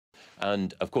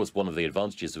And, of course, one of the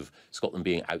advantages of Scotland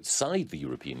being outside the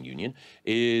European Union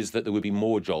is that there would be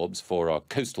more jobs for our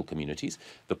coastal communities.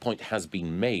 The point has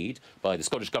been made by the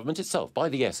Scottish Government itself, by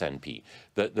the SNP,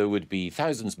 that there would be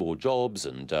thousands more jobs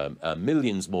and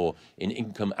millions more in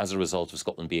income as a result of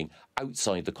Scotland being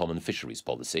outside the Common Fisheries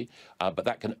Policy. But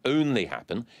that can only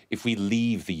happen if we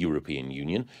leave the European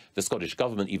Union. The Scottish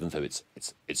Government, even though its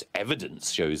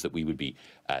evidence shows that we would be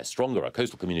stronger, our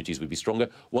coastal communities would be stronger,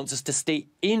 wants us to stay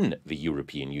in the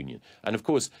European Union. And of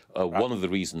course, one of the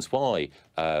reasons why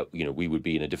we would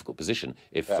be in a difficult position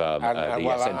if the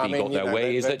SNP got their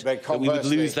way is that we would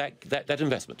lose that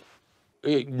investment.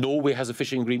 Norway has a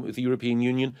fishing agreement with the European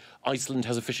Union. Iceland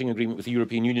has a fishing agreement with the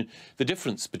European Union. The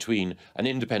difference between an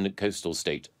independent coastal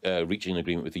state reaching an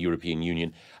agreement with the European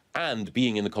Union and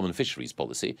being in the Common Fisheries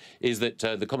Policy is that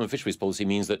the Common Fisheries Policy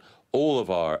means that all of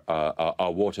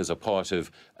our waters are part of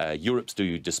Europe's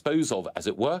to dispose of, as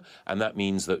it were, and that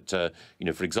means that,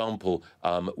 for example,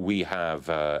 we have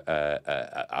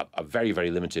a very, very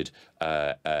limited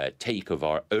take of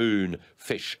our own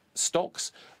fish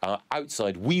stocks.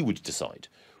 Outside, we would decide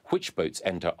which boats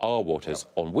enter our waters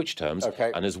on which terms,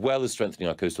 and as well as strengthening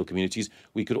our coastal communities,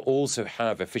 we could also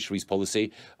have a fisheries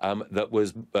policy that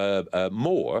was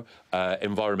more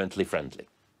environmentally friendly.